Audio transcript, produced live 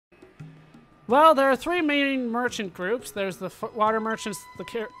Well, there are three main merchant groups. There's the water merchants,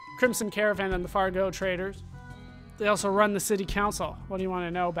 the Crimson Caravan, and the Fargo Traders. They also run the city council. What do you want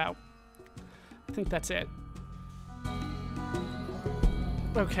to know about? I think that's it.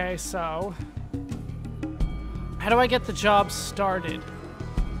 Okay, so how do I get the job started?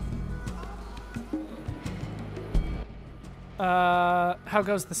 How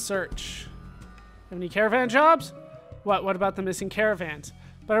goes the search? Have any caravan jobs? What about the missing caravans?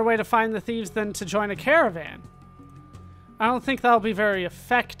 Better way to find the thieves than to join a caravan. I don't think that'll be very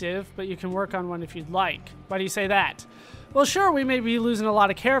effective, but you can work on one if you'd like. Why do you say that? Well, sure, we may be losing a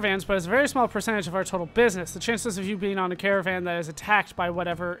lot of caravans, but it's a very small percentage of our total business. The chances of you being on a caravan that is attacked by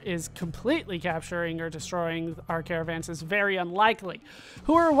whatever is completely capturing or destroying our caravans is very unlikely.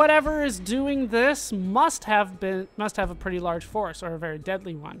 Who or whatever is doing this must have a pretty large force, or a very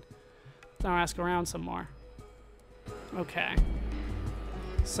deadly one. I'll ask around some more. Okay.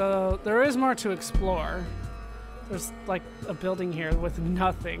 So there is more to explore. There's like a building here with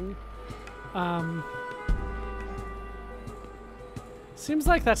nothing. Seems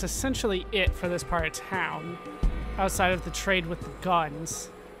like that's essentially it for this part of town, outside of the trade with the guns.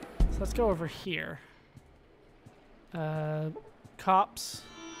 So let's go over here. Cops.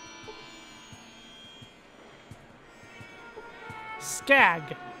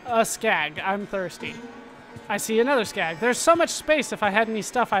 Skag. A skag. I'm thirsty. I see another skag. There's so much space. If I had any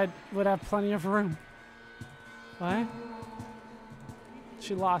stuff, I would have plenty of room. What?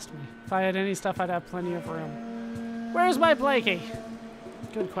 She lost me. If I had any stuff, I'd have plenty of room. Where's my Blakey?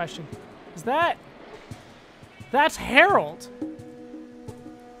 Good question. Is that... That's Harold.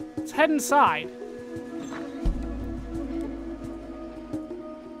 Let's head inside.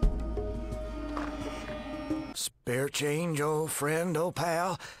 Spare change, old friend, old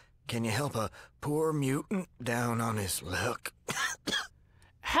pal? Can you help a poor mutant down on his luck?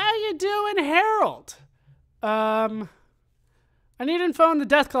 How you doing, Harold? I need info on the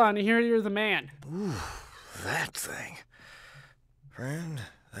Deathclaw, and I hear you're the man. Ooh, that thing. Friend,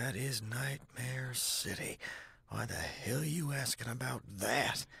 that is Nightmare City. Why the hell are you asking about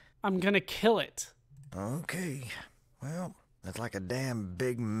that? I'm gonna kill it. Okay. Well, that's like a damn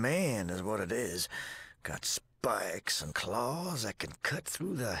big man is what it is. Got spikes and claws that can cut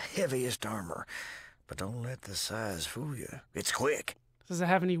through the heaviest armor. But don't let the size fool you. It's quick. Does it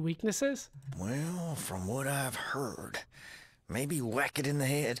have any weaknesses? Well, from what I've heard, maybe whack it in the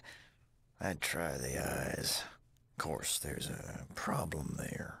head. I'd try the eyes. Of course, there's a problem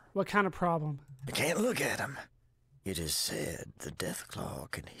there. What kind of problem? You can't look at him. It is said the Deathclaw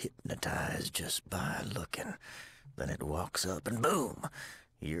can hypnotize just by looking. Then it walks up and boom,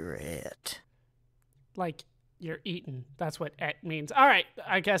 you're it. Like, you're eaten. That's what "et" means. All right,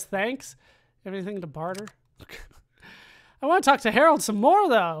 I guess thanks. Anything to barter? I want to talk to Harold some more,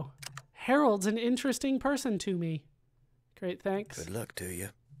 though. Harold's an interesting person to me. Great, thanks. Good luck to you.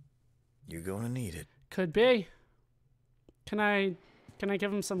 You're gonna need it. Could be. Can I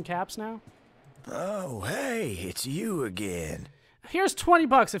give him some caps now? Oh, hey, it's you again. Here's 20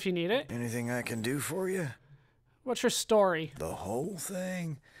 bucks if you need it. Anything I can do for you? What's your story? The whole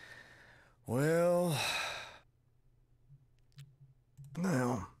thing? Well,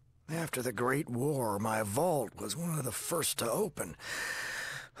 after the Great War, my vault was one of the first to open.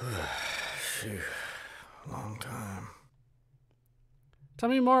 Phew, long time. Tell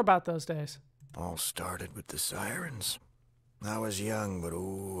me more about those days. All started with the sirens. I was young, but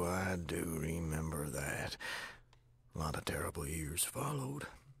oh, I do remember that. A lot of terrible years followed,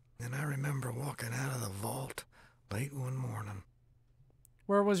 and I remember walking out of the vault late one morning.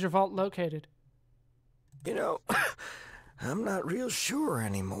 Where was your vault located? You know, I'm not real sure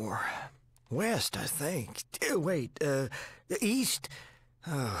anymore. West, I think. Wait, east?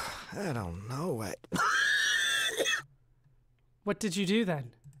 Oh, I don't know. What did you do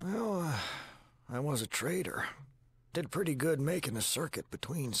then? Well, I was a trader. Did pretty good making a circuit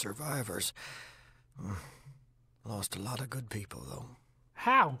between survivors. Lost a lot of good people, though.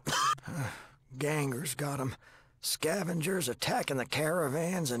 How? Gangers got 'em. Scavengers attacking the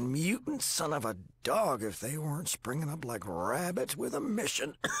caravans, and mutant son of a dog if they weren't springing up like rabbits with a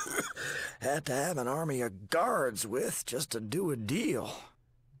mission. Had to have an army of guards with just to do a deal.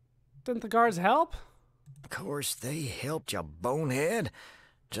 Didn't the guards help? Of course, they helped you, bonehead.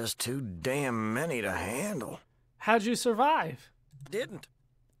 Just too damn many to handle. How'd you survive? Didn't.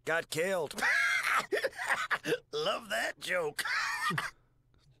 Got killed. Love that joke.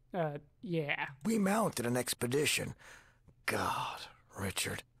 Yeah. We mounted an expedition. God,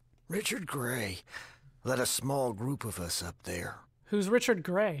 Richard Gray led a small group of us up there. Who's Richard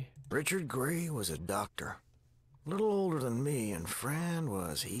Gray? Richard Gray was a doctor. A little older than me, and friend,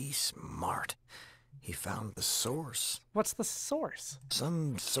 was he smart. He found the source. What's the source?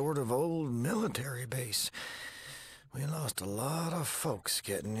 Some sort of old military base. We lost a lot of folks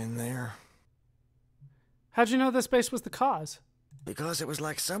getting in there. How'd you know this base was the cause? Because it was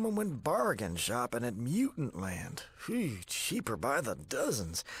like someone went bargain shopping at Mutant Land. Phew, cheaper by the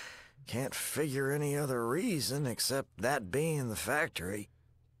dozens. Can't figure any other reason except that being the factory.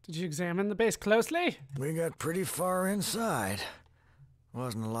 Did you examine the base closely? We got pretty far inside.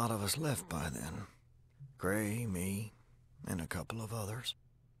 Wasn't a lot of us left by then. Gray, me, and a couple of others.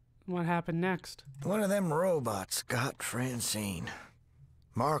 What happened next? One of them robots got Francine.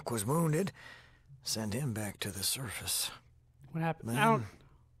 Mark was wounded. Sent him back to the surface. What happened? Then,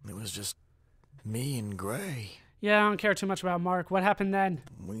 it was just me and Gray. Yeah, I don't care too much about Mark. What happened then?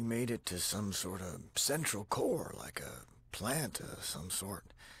 We made it to some sort of central core, like a plant of some sort.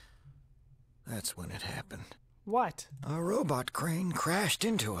 That's when it happened. What? A robot crane crashed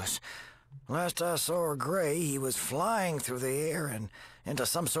into us. Last I saw Gray, he was flying through the air and into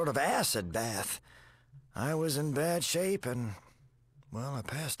some sort of acid bath. I was in bad shape and, well, I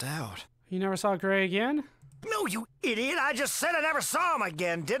passed out. You never saw Gray again? No, you idiot! I just said I never saw him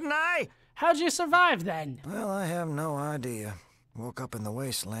again, didn't I? How'd you survive then? Well, I have no idea. Woke up in the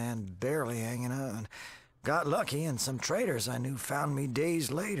wasteland, barely hanging on. Got lucky, and some traders I knew found me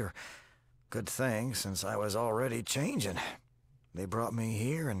days later. Good thing, since I was already changing. They brought me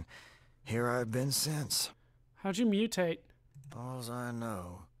here, and here I've been since. How'd you mutate? All I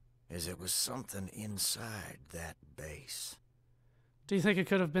know is it was something inside that base. Do you think it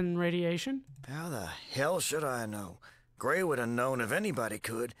could have been radiation? How the hell should I know? Gray would have known if anybody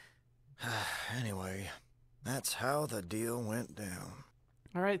could. Anyway, that's how the deal went down.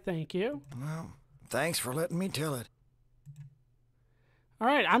 All right, thank you. Well, thanks for letting me tell it. All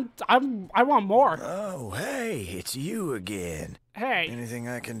right, I want more. Oh, hey, it's you again. Hey. Anything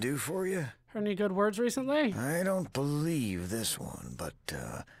I can do for you? Heard any good words recently? I don't believe this one, but,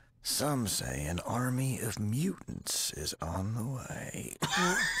 some say an army of mutants is on the way.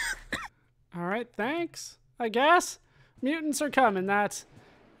 All right, thanks, I guess. Mutants are coming. That's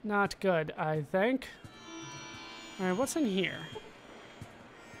not good, I think. All right, what's in here?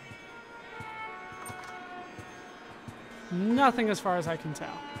 Nothing as far as I can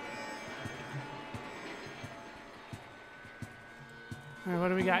tell. All right, what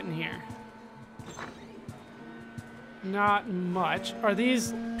do we got in here? Not much. Are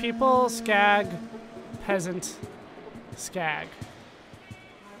these people? Skag, peasant, skag.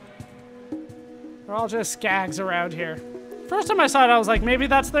 They're all just skags around here. First time I saw it, I was like, maybe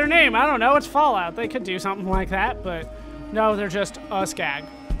that's their name. I don't know. It's Fallout. They could do something like that, but no, they're just a skag.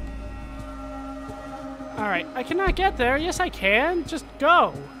 All right, I cannot get there. Yes, I can. Just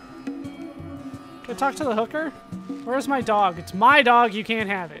go. Can I talk to the hooker? Where's my dog? It's my dog. You can't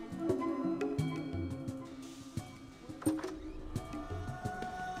have it.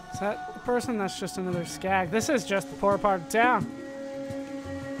 Is that the person? That's just another skag. This is just the poor part of town.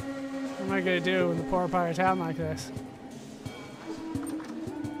 What am I going to do in the poor part of town like this?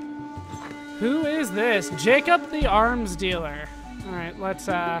 Who is this? Jacob the arms dealer. All right, let's,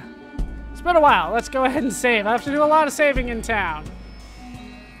 it's been a while. Let's go ahead and save. I have to do a lot of saving in town.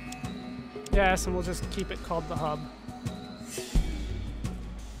 Yes, and we'll just keep it called the hub.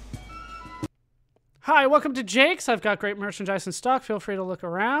 Hi, welcome to Jake's. I've got great merchandise in stock. Feel free to look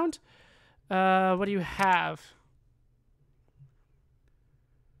around. What do you have?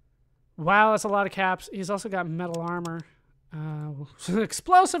 Wow, that's a lot of caps. He's also got metal armor.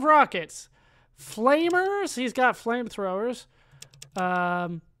 Explosive rockets. Flamers. He's got flamethrowers.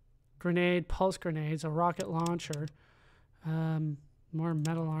 Grenade, pulse grenades, a rocket launcher. More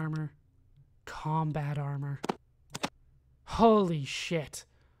metal armor. Combat armor. Holy shit.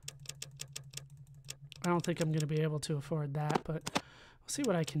 I don't think I'm going to be able to afford that, but we'll see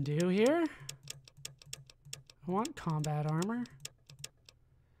what I can do here. I want combat armor.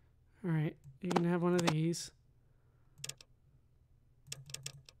 All right, you can have one of these.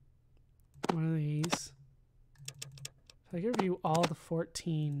 One of these. If I give you all the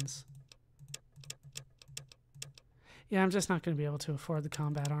 14s. Yeah, I'm just not going to be able to afford the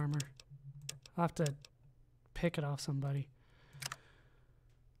combat armor. I'll have to pick it off somebody.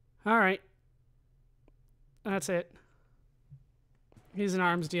 All right. That's it. He's an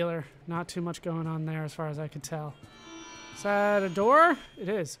arms dealer. Not too much going on there as far as I could tell. Is that a door? It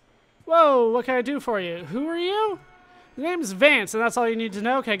is. Whoa, what can I do for you? Who are you? The name's Vance, and that's all you need to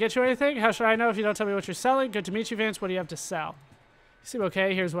know. Can I get you anything? How should I know if you don't tell me what you're selling? Good to meet you, Vance. What do you have to sell? You seem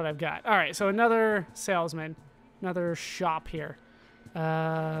okay. Here's what I've got. All right, so another salesman. Another shop here.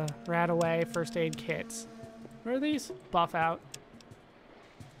 Rat away, first aid kits. Where are these? Buff out.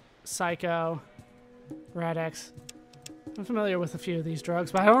 Psycho. Rad-X. I'm familiar with a few of these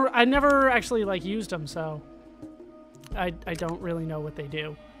drugs, but I never actually like used them, so I don't really know what they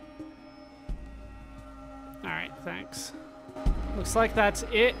do. Alright, thanks. Looks like that's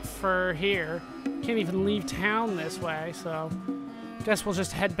it for here. Can't even leave town this way, so guess we'll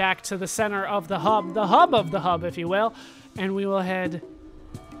just head back to the center of the hub of the hub, if you will, and we will head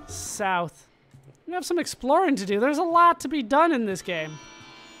south. We have some exploring to do. There's a lot to be done in this game.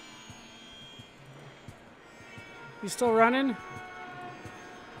 You still running?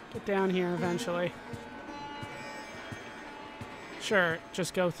 Get down here eventually. Sure,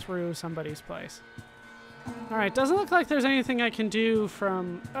 just go through somebody's place. Alright, doesn't look like there's anything I can do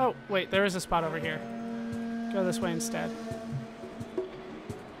from... Oh, wait, there is a spot over here. Go this way instead.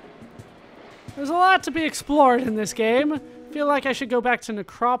 There's a lot to be explored in this game. I feel like I should go back to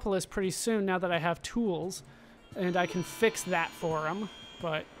Necropolis pretty soon now that I have tools. And I can fix that for them,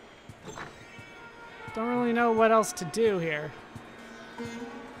 but... don't really know what else to do here.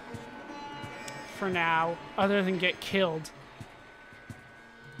 For now, other than get killed.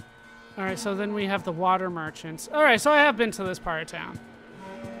 Alright, so then we have the water merchants. Alright, so I have been to this part of town.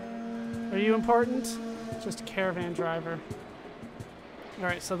 Are you important? Just a caravan driver.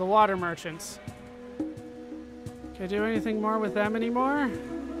 Alright, so the water merchants. Can I do anything more with them anymore?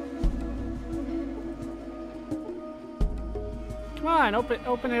 Come on,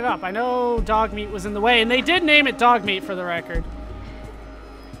 open it up. I know dog meat was in the way, and they did name it dog meat for the record.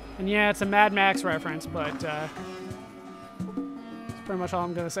 And yeah, it's a Mad Max reference, but that's pretty much all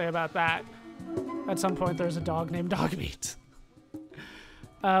I'm going to say about that. At some point, there's a dog named Dog Meat.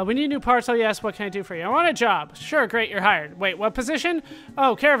 We need new parts. Oh, yes. What can I do for you? I want a job. Sure. Great. You're hired. Wait, what position?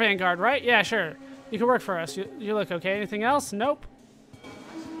 Oh, caravan guard, right? Yeah, sure. You can work for us. You look okay. Anything else? Nope.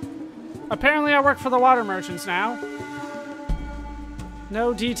 Apparently, I work for the water merchants now.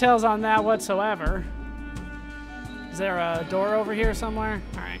 No details on that whatsoever. Is there a door over here somewhere?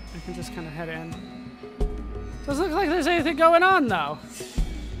 All right. I can just kind of head in. Doesn't look like there's anything going on, though.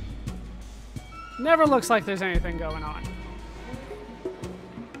 Never looks like there's anything going on.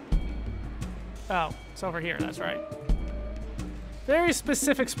 Oh, it's over here, that's right. Very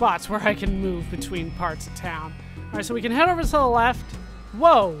specific spots where I can move between parts of town. Alright, so we can head over to the left.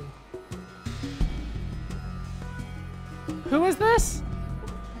 Whoa! Who is this?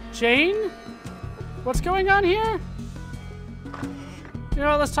 Jane? What's going on here? You know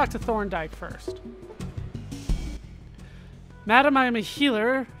what, let's talk to Thorndyke first. Madam, I am a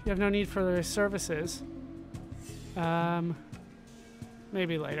healer. You have no need for the services.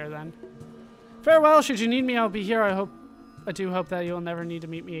 Maybe later then. Farewell. Should you need me, I'll be here. I do hope that you'll never need to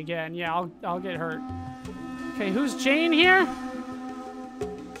meet me again. Yeah, I'll get hurt. Okay, who's Jane here?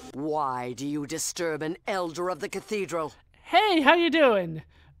 Why do you disturb an elder of the cathedral? Hey, how you doing?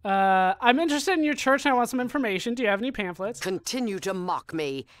 I'm interested in your church and I want some information. Do you have any pamphlets? Continue to mock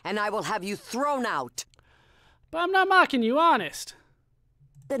me, and I will have you thrown out. But I'm not mocking you, honest.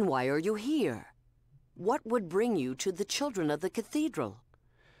 Then why are you here? What would bring you to the children of the cathedral?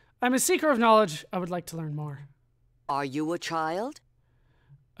 I'm a seeker of knowledge. I would like to learn more. Are you a child?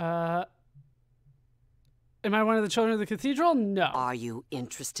 Am I one of the children of the cathedral? No. Are you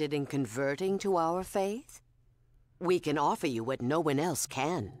interested in converting to our faith? We can offer you what no one else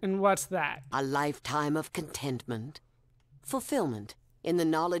can. And what's that? A lifetime of contentment, fulfillment, in the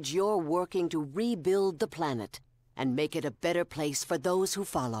knowledge you're working to rebuild the planet and make it a better place for those who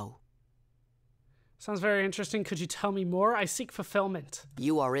follow. Sounds very interesting. Could you tell me more? I seek fulfillment.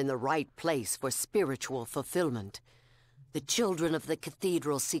 You are in the right place for spiritual fulfillment. The children of the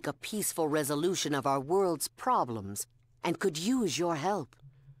cathedral seek a peaceful resolution of our world's problems and could use your help.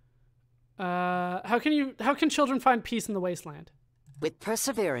 How can children find peace in the wasteland? With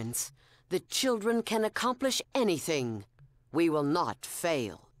perseverance, the children can accomplish anything. We will not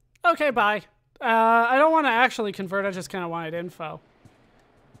fail. Okay, bye. I don't want to actually convert, I just kind of wanted info.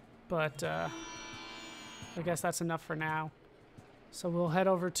 But, I guess that's enough for now. So we'll head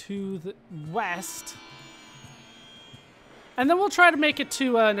over to the west. And then we'll try to make it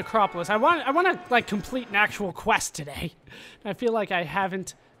to Necropolis. I want to like complete an actual quest today. I feel like I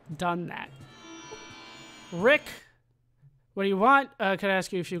haven't done that. Rick, what do you want? Could I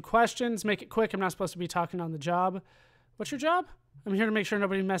ask you a few questions? Make it quick. I'm not supposed to be talking on the job. What's your job? I'm here to make sure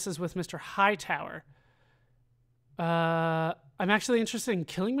nobody messes with Mr. Hightower. I'm actually interested in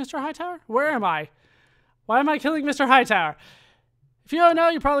killing Mr. Hightower? Where am I? Why am I killing Mr. Hightower? If you don't know,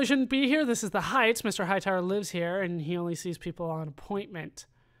 you probably shouldn't be here. This is the Heights. Mr. Hightower lives here, and he only sees people on appointment.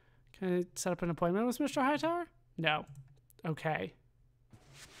 Can I set up an appointment with Mr. Hightower? No. Okay.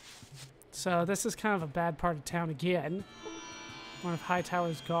 So this is kind of a bad part of town again. One of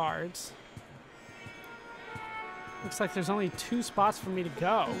Hightower's guards. Looks like there's only 2 spots for me to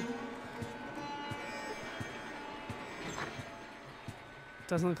go.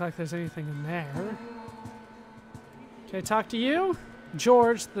 Doesn't look like there's anything in there. Can I talk to you?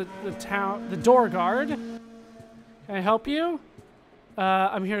 George, the door guard. Can I help you?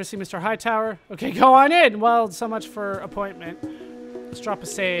 I'm here to see Mr. Hightower. Okay, go on in. Well, so much for appointment. Let's drop a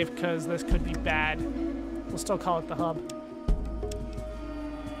save, because this could be bad. We'll still call it the hub.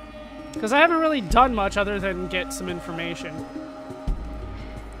 Because I haven't really done much other than get some information.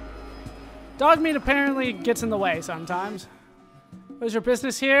 Dog meat apparently gets in the way sometimes. What is your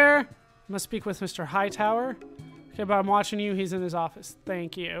business here? I must speak with Mr. Hightower. Okay, but I'm watching you. He's in his office.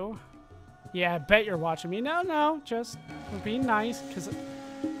 Thank you. Yeah, I bet you're watching me. No, just we're being nice, because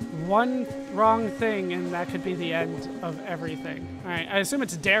one wrong thing and that could be the end of everything. All right, I assume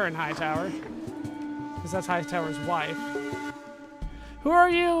it's Darren Hightower, because that's Hightower's wife. Who are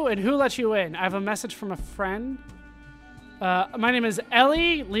you and who let you in? I have a message from a friend. My name is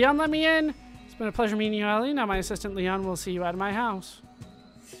Ellie. Leon let me in. It's been a pleasure meeting you, Ellie. Now my assistant Leon will see you out of my house.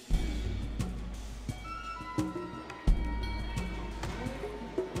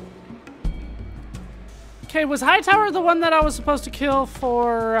 Okay, was Hightower the one that I was supposed to kill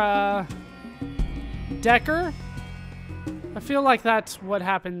for, Decker? I feel like that's what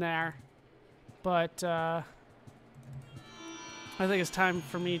happened there. But, I think it's time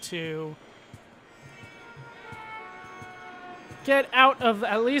for me to get out of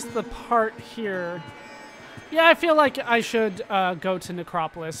at least the part here. Yeah, I feel like I should, go to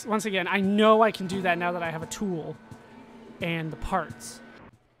Necropolis. Once again, I know I can do that now that I have a tool and the parts.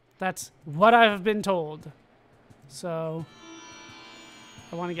 That's what I've been told. So,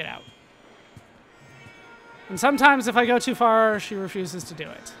 I want to get out. And sometimes if I go too far, she refuses to do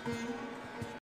it.